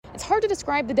hard to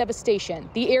describe the devastation.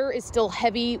 The air is still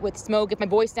heavy with smoke. If my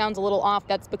voice sounds a little off,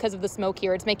 that's because of the smoke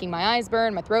here. It's making my eyes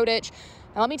burn, my throat itch.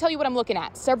 Now, let me tell you what I'm looking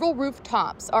at. Several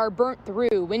rooftops are burnt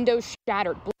through, windows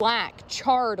shattered, black,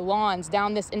 charred lawns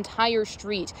down this entire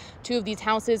street. 2 of these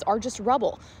houses are just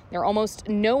rubble. There are almost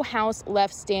no house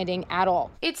left standing at all.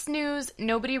 It's news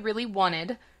nobody really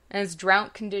wanted. As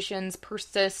drought conditions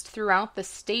persist throughout the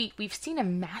state, we've seen a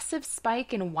massive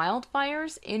spike in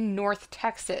wildfires in North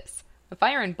Texas. A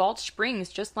fire in Balch Springs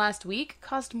just last week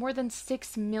caused more than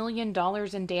 $6 million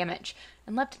in damage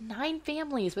and left 9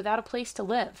 families without a place to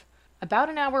live. About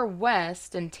an hour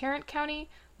west in Tarrant County,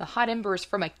 the hot embers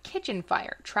from a kitchen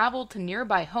fire traveled to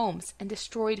nearby homes and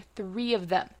destroyed 3 of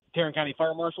them. Tarrant County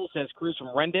Fire Marshal says crews from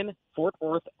Rendon, Fort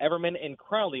Worth, Everman, and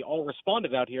Crowley all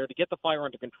responded out here to get the fire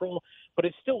under control, but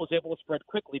it still was able to spread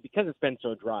quickly because it's been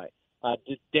so dry.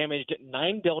 Damaged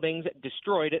 9 buildings,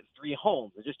 destroyed 3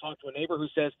 homes. I just talked to a neighbor who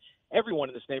says everyone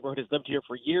in this neighborhood has lived here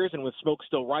for years, and with smoke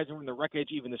still rising from the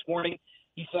wreckage even this morning,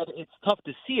 he said it's tough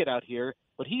to see it out here,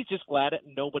 but he's just glad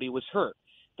nobody was hurt.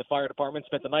 The fire department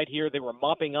spent the night here. They were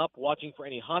mopping up, watching for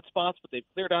any hot spots, but they've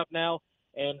cleared out now,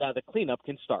 and the cleanup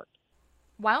can start.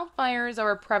 Wildfires are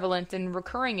a prevalent and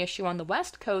recurring issue on the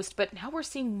West Coast, but now we're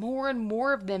seeing more and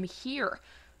more of them here.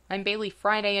 I'm Baylee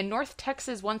Friday, and North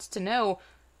Texas wants to know,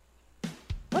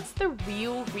 what's the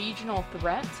real regional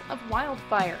threat of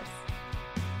wildfires?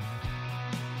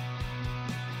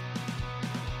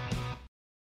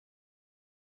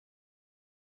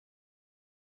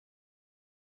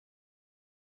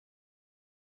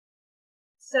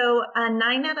 So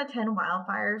 9 out of 10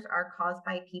 wildfires are caused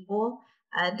by people.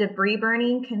 Debris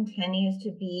burning continues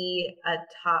to be a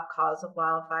top cause of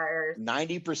wildfires.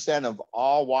 90% of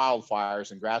all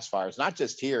wildfires and grass fires, not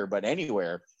just here, but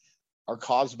anywhere, are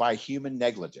caused by human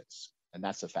negligence. And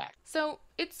that's a fact. So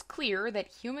it's clear that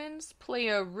humans play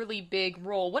a really big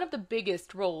role, one of the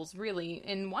biggest roles, really,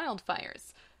 in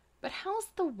wildfires. But how's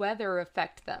the weather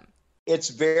affect them? It's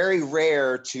very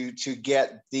rare to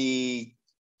get the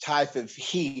type of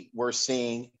heat we're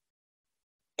seeing,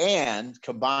 and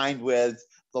combined with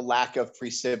the lack of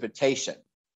precipitation.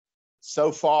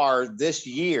 So far this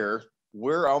year,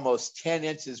 we're almost 10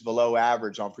 inches below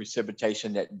average on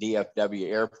precipitation at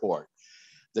DFW Airport.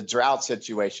 The drought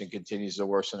situation continues to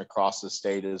worsen across the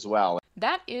state as well.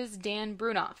 That is Dan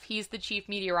Brounoff. He's the chief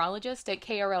meteorologist at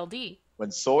KRLD.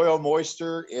 When soil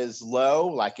moisture is low,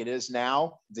 like it is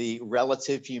now, the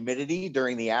relative humidity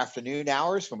during the afternoon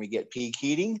hours when we get peak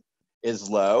heating is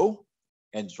low,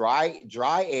 and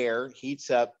dry air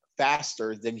heats up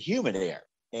faster than humid air.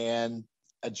 And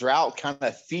a drought kind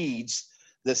of feeds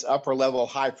this upper level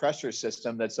high pressure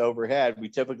system that's overhead. We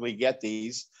typically get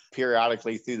these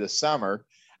periodically through the summer,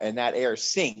 and that air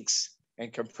sinks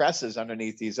and compresses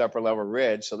underneath these upper level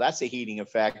ridge. So that's a heating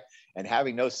effect. And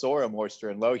having no soil moisture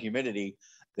and low humidity,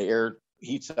 the air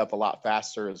heats up a lot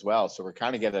faster as well. So we're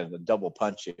kind of getting a double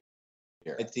punch here.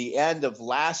 At the end of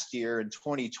last year in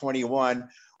 2021,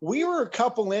 we were a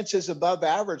couple inches above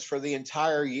average for the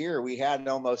entire year. We had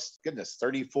almost,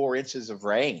 34 inches of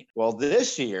rain. Well,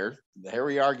 this year, here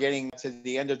we are getting to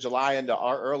the end of July into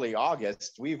our early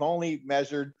August. We've only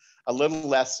measured a little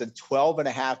less than 12 and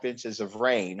a half inches of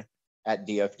rain at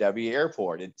DFW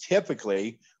Airport. And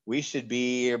typically, we should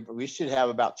have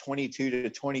about 22 to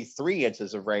 23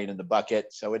 inches of rain in the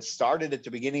bucket. So it started at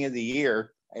the beginning of the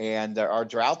year, and our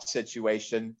drought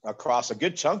situation across a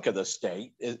good chunk of the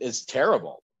state is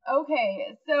terrible.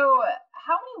 Okay, so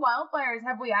how many wildfires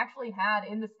have we actually had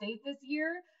in the state this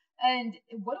year? And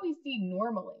what do we see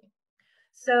normally?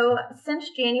 So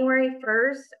since January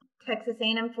 1st, Texas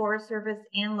A&M Forest Service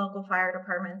and local fire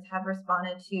departments have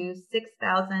responded to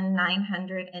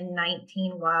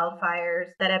 6,919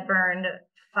 wildfires that have burned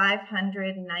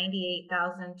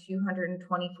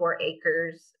 598,224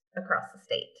 acres across the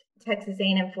state. Texas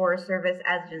A&M Forest Service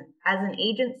as an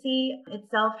agency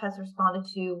itself has responded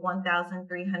to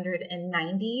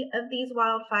 1,390 of these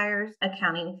wildfires,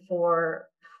 accounting for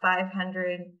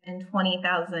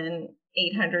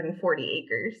 520,840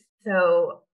 acres.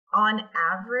 So on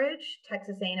average,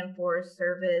 Texas A&M Forest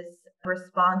Service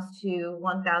responds to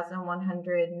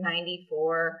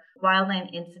 1,194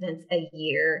 wildland incidents a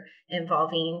year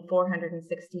involving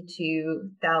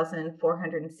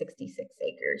 462,466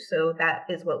 acres. So that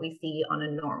is what we see on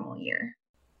a normal year.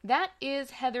 That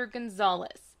is Heather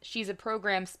Gonzales. She's a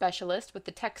program specialist with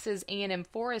the Texas A&M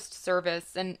Forest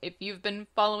Service, and if you've been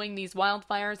following these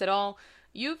wildfires at all,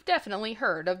 you've definitely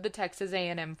heard of the Texas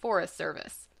A&M Forest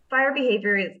Service. Fire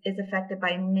behavior is affected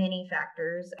by many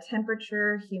factors: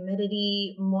 temperature,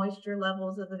 humidity, moisture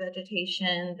levels of the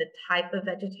vegetation, the type of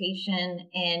vegetation,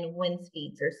 and wind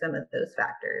speeds are some of those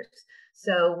factors.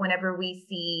 So whenever we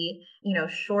see,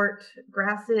 short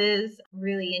grasses,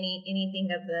 really anything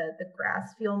of the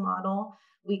grass fuel model,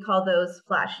 we call those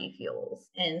flashy fuels.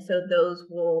 And so those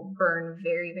will burn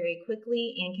very, very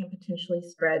quickly and can potentially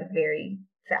spread very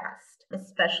fast,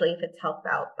 especially if it's helped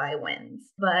out by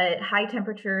winds. But high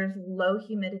temperatures, low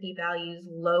humidity values,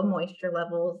 low moisture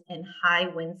levels, and high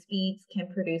wind speeds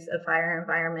can produce a fire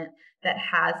environment that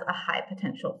has a high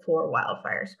potential for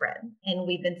wildfire spread. And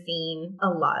we've been seeing a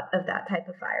lot of that type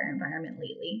of fire environment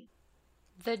lately.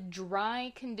 The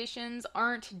dry conditions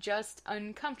aren't just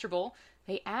uncomfortable,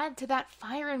 they add to that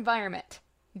fire environment.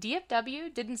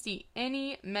 DFW didn't see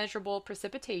any measurable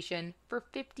precipitation for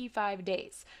 55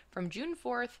 days, from June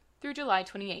 4th through July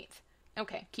 28th.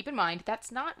 Okay, keep in mind,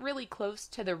 that's not really close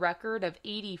to the record of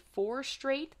 84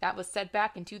 straight that was set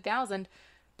back in 2000,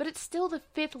 but it's still the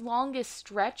fifth longest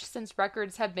stretch since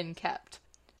records have been kept.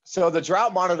 So the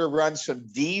drought monitor runs from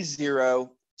D0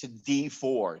 to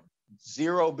D4,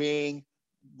 0 being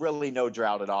really no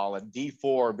drought at all, and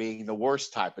D4 being the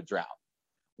worst type of drought.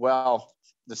 Well,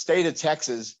 the state of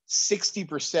Texas,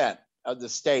 60% of the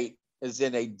state is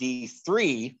in a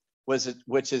D3,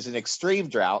 which is an extreme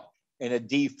drought, and a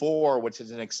D4, which is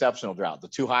an exceptional drought, the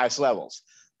two highest levels.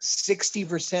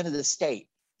 60% of the state.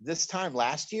 This time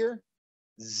last year,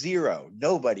 0.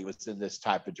 Nobody was in this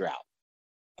type of drought.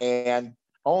 And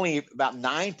only about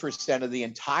 9% of the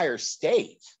entire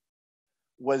state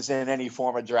was in any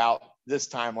form of drought this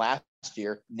time last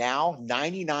year. Now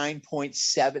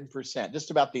 99.7%,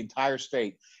 just about the entire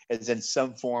state, is in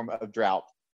some form of drought.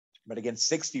 But again,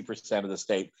 60% of the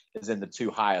state is in the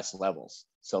two highest levels.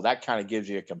 So that kind of gives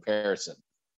you a comparison.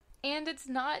 And it's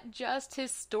not just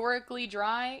historically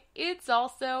dry, it's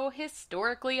also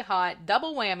historically hot.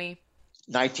 Double whammy.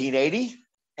 1980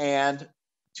 and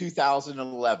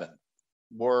 2011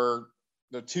 were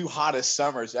the two hottest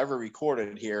summers ever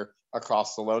recorded here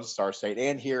across the Lone Star State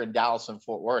and here in Dallas and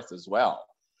Fort Worth as well.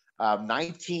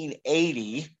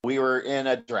 1980, we were in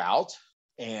a drought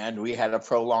and we had a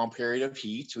prolonged period of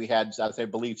heat. We had, I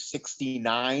believe,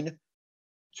 69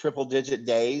 triple-digit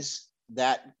days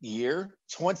that year.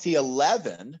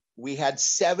 2011, we had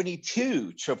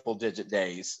 72 triple-digit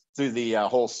days through the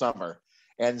whole summer.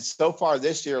 And so far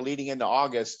this year, leading into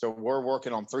August, we're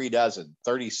working on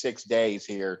 36 days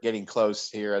here, getting close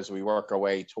here as we work our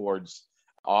way towards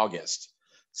August.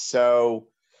 So,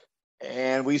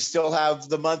 and we still have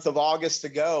the month of August to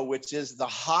go, which is the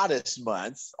hottest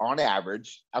month on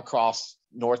average across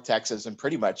North Texas and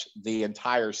pretty much the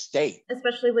entire state.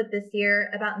 Especially with this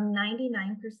year, about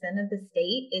 99% of the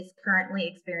state is currently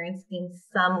experiencing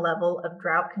some level of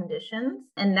drought conditions,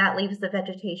 and that leaves the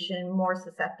vegetation more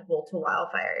susceptible to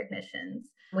wildfire ignitions.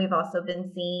 We've also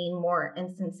been seeing more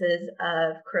instances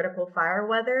of critical fire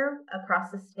weather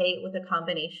across the state with a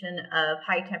combination of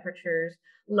high temperatures,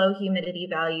 low humidity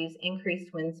values,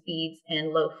 increased wind speeds, and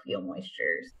low fuel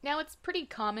moistures. Now, it's pretty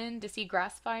common to see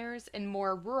grass fires in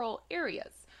more rural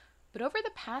areas, but over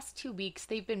the past 2 weeks,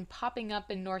 they've been popping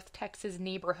up in North Texas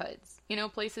neighborhoods,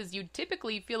 places you'd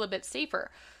typically feel a bit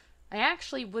safer. I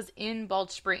actually was in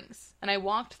Balch Springs, and I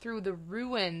walked through the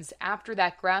ruins after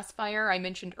that grass fire I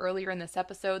mentioned earlier in this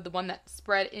episode, the one that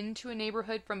spread into a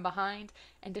neighborhood from behind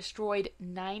and destroyed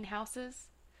 9 houses.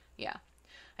 Yeah.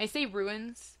 I say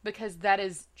ruins because that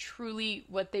is truly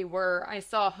what they were. I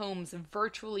saw homes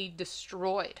virtually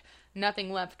destroyed.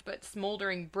 Nothing left but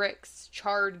smoldering bricks,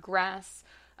 charred grass.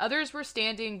 Others were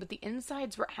standing, but the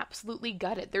insides were absolutely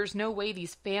gutted. There's no way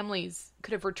these families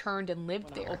could have returned and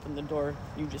lived there. When I open the door,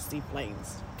 you just see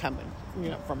flames coming,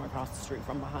 from across the street,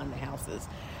 from behind the houses.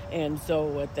 And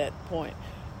so at that point,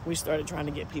 we started trying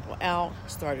to get people out,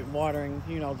 started watering,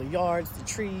 the yards, the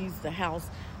trees, the house,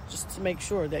 just to make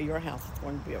sure that your house is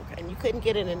going to be okay. And you couldn't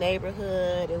get in the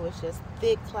neighborhood. It was just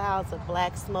thick clouds of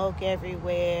black smoke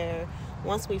everywhere.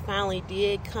 Once we finally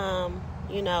did come,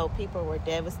 people were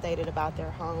devastated about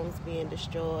their homes being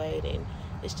destroyed. And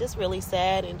it's just really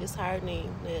sad and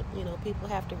disheartening that, people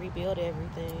have to rebuild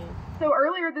everything. So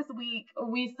earlier this week,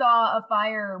 we saw a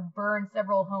fire burn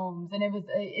several homes. And it was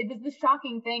the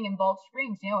shocking thing in Balch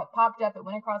Springs. It popped up, it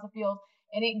went across a field,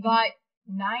 and it got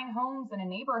 9 homes in a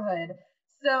neighborhood.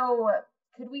 So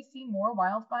could we see more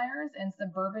wildfires in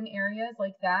suburban areas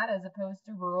like that as opposed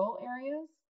to rural areas?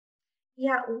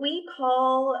 Yeah, we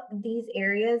call these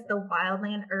areas the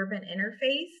wildland urban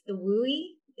interface. The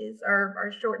WUI is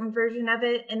our shortened version of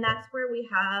it. And that's where we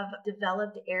have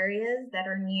developed areas that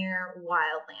are near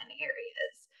wildland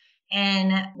areas.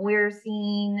 And we're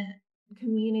seeing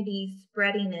communities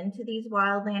spreading into these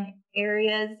wildland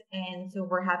areas. And so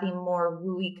we're having more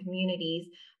WUI communities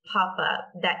pop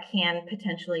up that can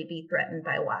potentially be threatened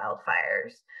by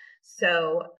wildfires.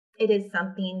 So it is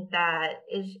something that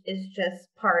is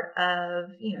just part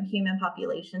of, human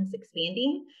populations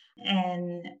expanding.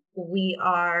 And we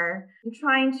are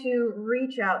trying to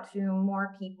reach out to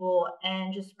more people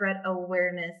and just spread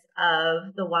awareness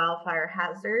of the wildfire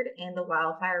hazard and the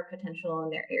wildfire potential in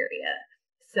their area.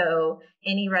 So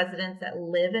any residents that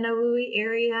live in a WUI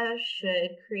area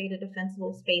should create a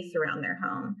defensible space around their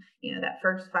home. That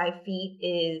first 5 feet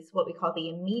is what we call the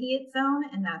immediate zone,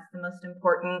 and that's the most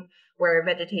important, where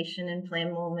vegetation and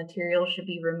flammable material should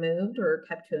be removed or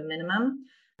kept to a minimum.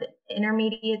 The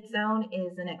intermediate zone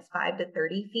is the next 5 to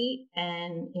 30 feet,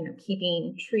 and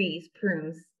keeping trees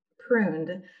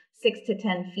pruned 6 to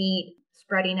 10 feet,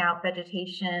 spreading out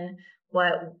vegetation.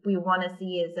 What we want to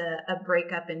see is a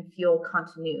breakup in fuel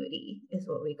continuity, is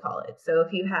what we call it. So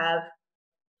if you have,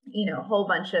 a whole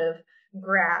bunch of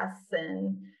grass,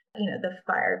 and, the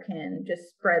fire can just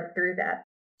spread through that.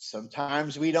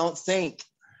 Sometimes we don't think,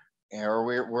 or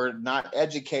we're not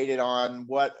educated on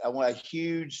what a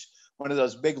huge, one of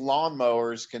those big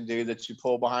lawnmowers can do that you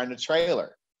pull behind a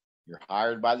trailer. You're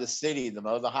hired by the city to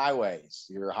mow the highways.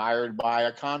 You're hired by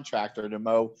a contractor to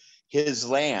mow his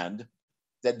land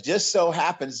that just so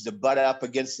happens to butt up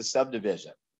against the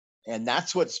subdivision. And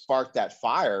that's what sparked that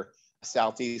fire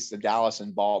southeast of Dallas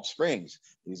and Balch Springs.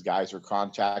 These guys were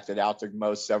contracted out to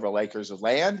mow several acres of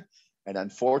land. And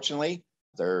unfortunately,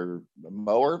 their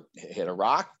mower hit a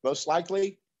rock, most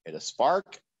likely, hit a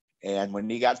spark. And when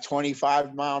he got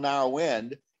 25-mile-an-hour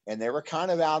wind, and they were kind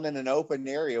of out in an open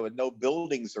area with no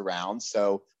buildings around,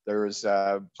 so there was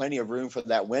plenty of room for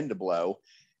that wind to blow.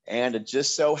 And it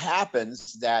just so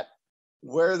happens that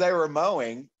where they were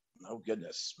mowing, oh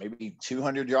goodness, maybe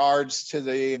 200 yards to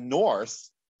the north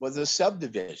was a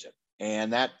subdivision.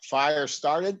 And that fire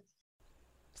started.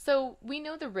 So we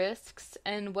know the risks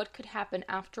and what could happen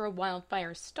after a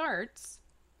wildfire starts,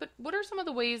 but what are some of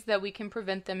the ways that we can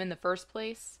prevent them in the first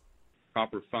place?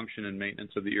 Proper function and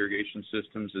maintenance of the irrigation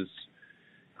systems is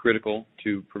critical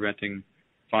to preventing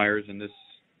fires in this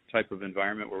type of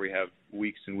environment where we have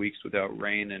weeks and weeks without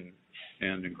rain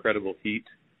and incredible heat.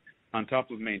 On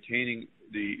top of maintaining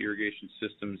the irrigation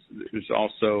systems, there's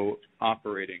also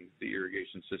operating the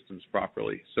irrigation systems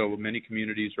properly. So many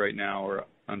communities right now are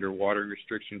under watering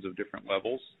restrictions of different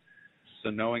levels. So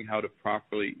knowing how to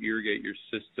properly irrigate your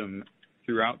system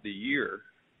throughout the year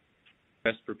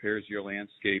best prepares your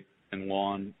landscape and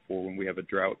lawn for when we have a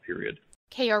drought period.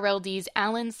 KRLD's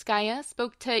Alan Skaya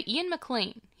spoke to Ian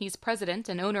MacLean. He's president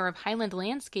and owner of Highland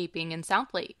Landscaping in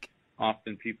Southlake.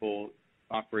 Often people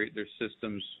operate their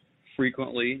systems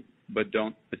frequently, but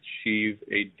don't achieve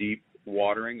a deep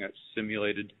watering, a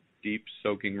simulated deep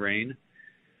soaking rain.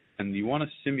 And you want to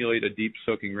simulate a deep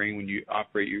soaking rain when you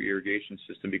operate your irrigation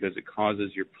system because it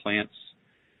causes your plants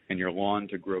and your lawn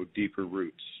to grow deeper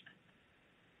roots.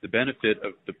 The benefit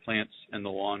of the plants and the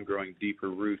lawn growing deeper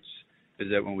roots is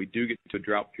that when we do get to a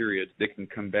drought period, they can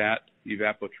combat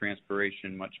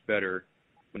evapotranspiration much better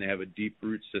when they have a deep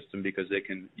root system because they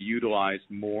can utilize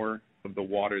more of the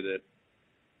water that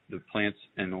the plants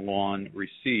and the lawn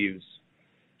receives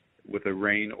with a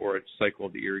rain or a cycle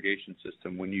of the irrigation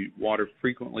system. When you water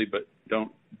frequently but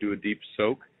don't do a deep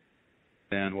soak,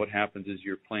 then what happens is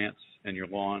your plants and your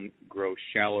lawn grow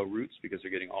shallow roots because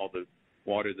they're getting all the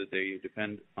water that they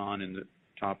depend on in the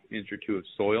top inch or two of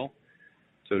soil.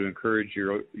 So to encourage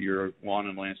your lawn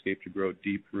and landscape to grow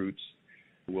deep roots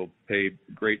will pay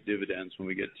great dividends when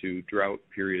we get to drought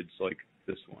periods like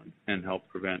this one and help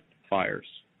prevent fires.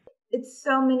 It's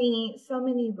so many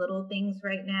little things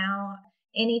right now.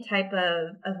 Any type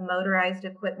of motorized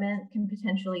equipment can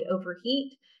potentially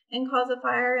overheat and cause a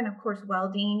fire. And of course,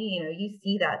 welding, you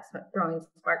see that throwing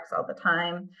sparks all the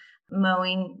time.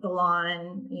 Mowing the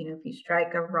lawn, if you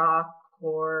strike a rock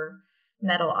or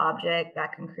metal object,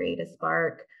 that can create a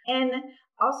spark. And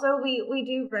also we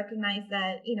do recognize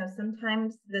that,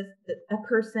 sometimes a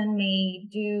person may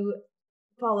do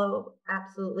follow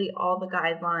absolutely all the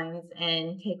guidelines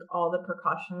and take all the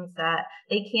precautions that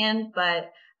they can,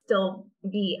 but still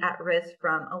be at risk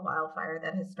from a wildfire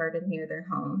that has started near their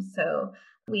home. So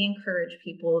we encourage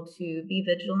people to be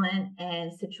vigilant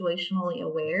and situationally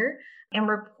aware and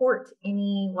report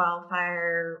any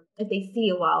wildfire. If they see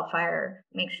a wildfire,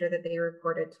 make sure that they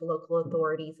report it to local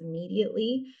authorities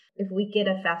immediately. If we get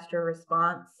a faster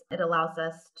response, it allows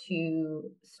us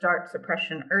to start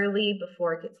suppression early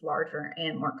before it gets larger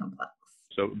and more complex.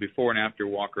 So before and after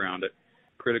walk around it,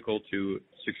 critical to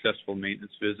successful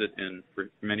maintenance visit and for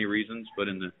many reasons, but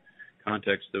in the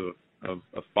context of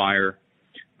a fire,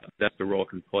 that's the role it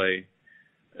can play,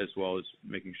 as well as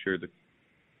making sure the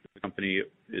company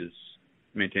is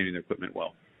maintaining their equipment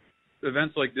well.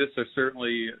 Events like this are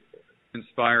certainly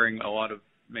inspiring a lot of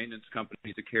maintenance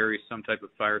companies to carry some type of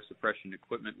fire suppression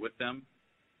equipment with them,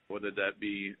 whether that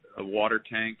be a water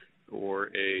tank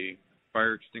or a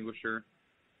fire extinguisher,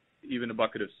 even a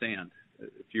bucket of sand.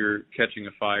 If you're catching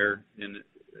a fire in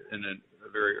a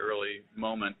very early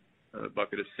moment, a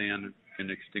bucket of sand can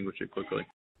extinguish it quickly.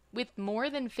 With more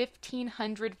than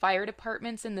 1,500 fire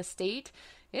departments in the state,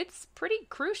 it's pretty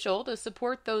crucial to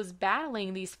support those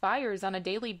battling these fires on a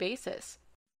daily basis.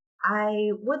 I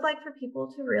would like for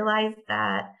people to realize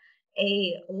that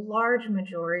a large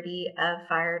majority of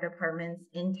fire departments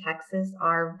in Texas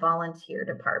are volunteer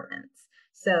departments.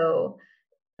 So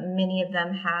many of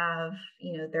them have,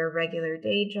 their regular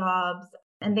day jobs,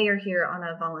 and they are here on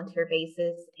a volunteer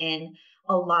basis. And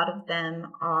a lot of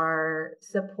them are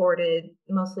supported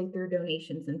mostly through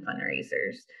donations and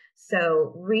fundraisers.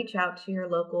 So reach out to your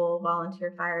local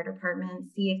volunteer fire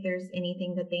department, see if there's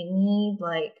anything that they need,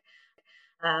 like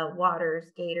waters,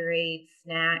 Gatorade,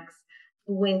 snacks.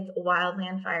 With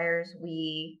wildland fires,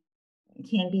 we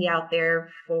can be out there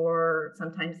for,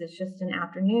 sometimes it's just an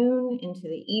afternoon into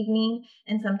the evening,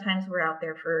 and sometimes we're out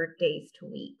there for days to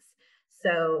weeks.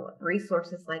 So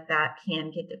resources like that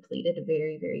can get depleted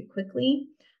very, very quickly.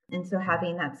 And so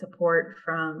having that support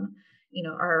from,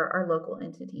 our local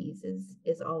entities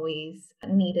is always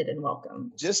needed and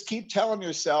welcome. Just keep telling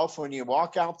yourself when you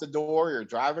walk out the door, you're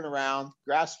driving around,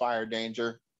 grass fire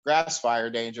danger, grass fire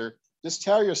danger. Just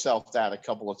tell yourself that a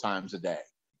couple of times a day.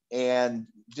 And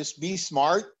just be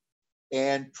smart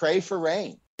and pray for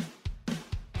rain.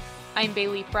 I'm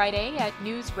Baylee Friday at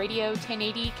News Radio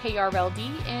 1080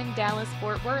 KRLD in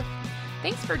Dallas-Fort Worth.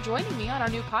 Thanks for joining me on our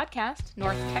new podcast,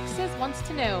 North Texas Wants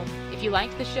to Know. If you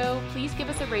liked the show, please give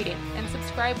us a rating and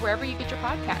subscribe wherever you get your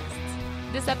podcasts.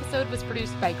 This episode was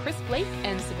produced by Chris Blake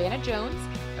and Savannah Jones.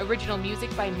 Original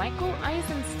music by Michael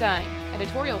Eisenstein.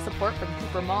 Editorial support from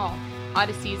Cooper Mall.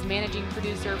 Odyssey's managing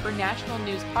producer for National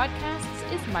News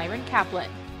Podcasts is Myron Kaplan.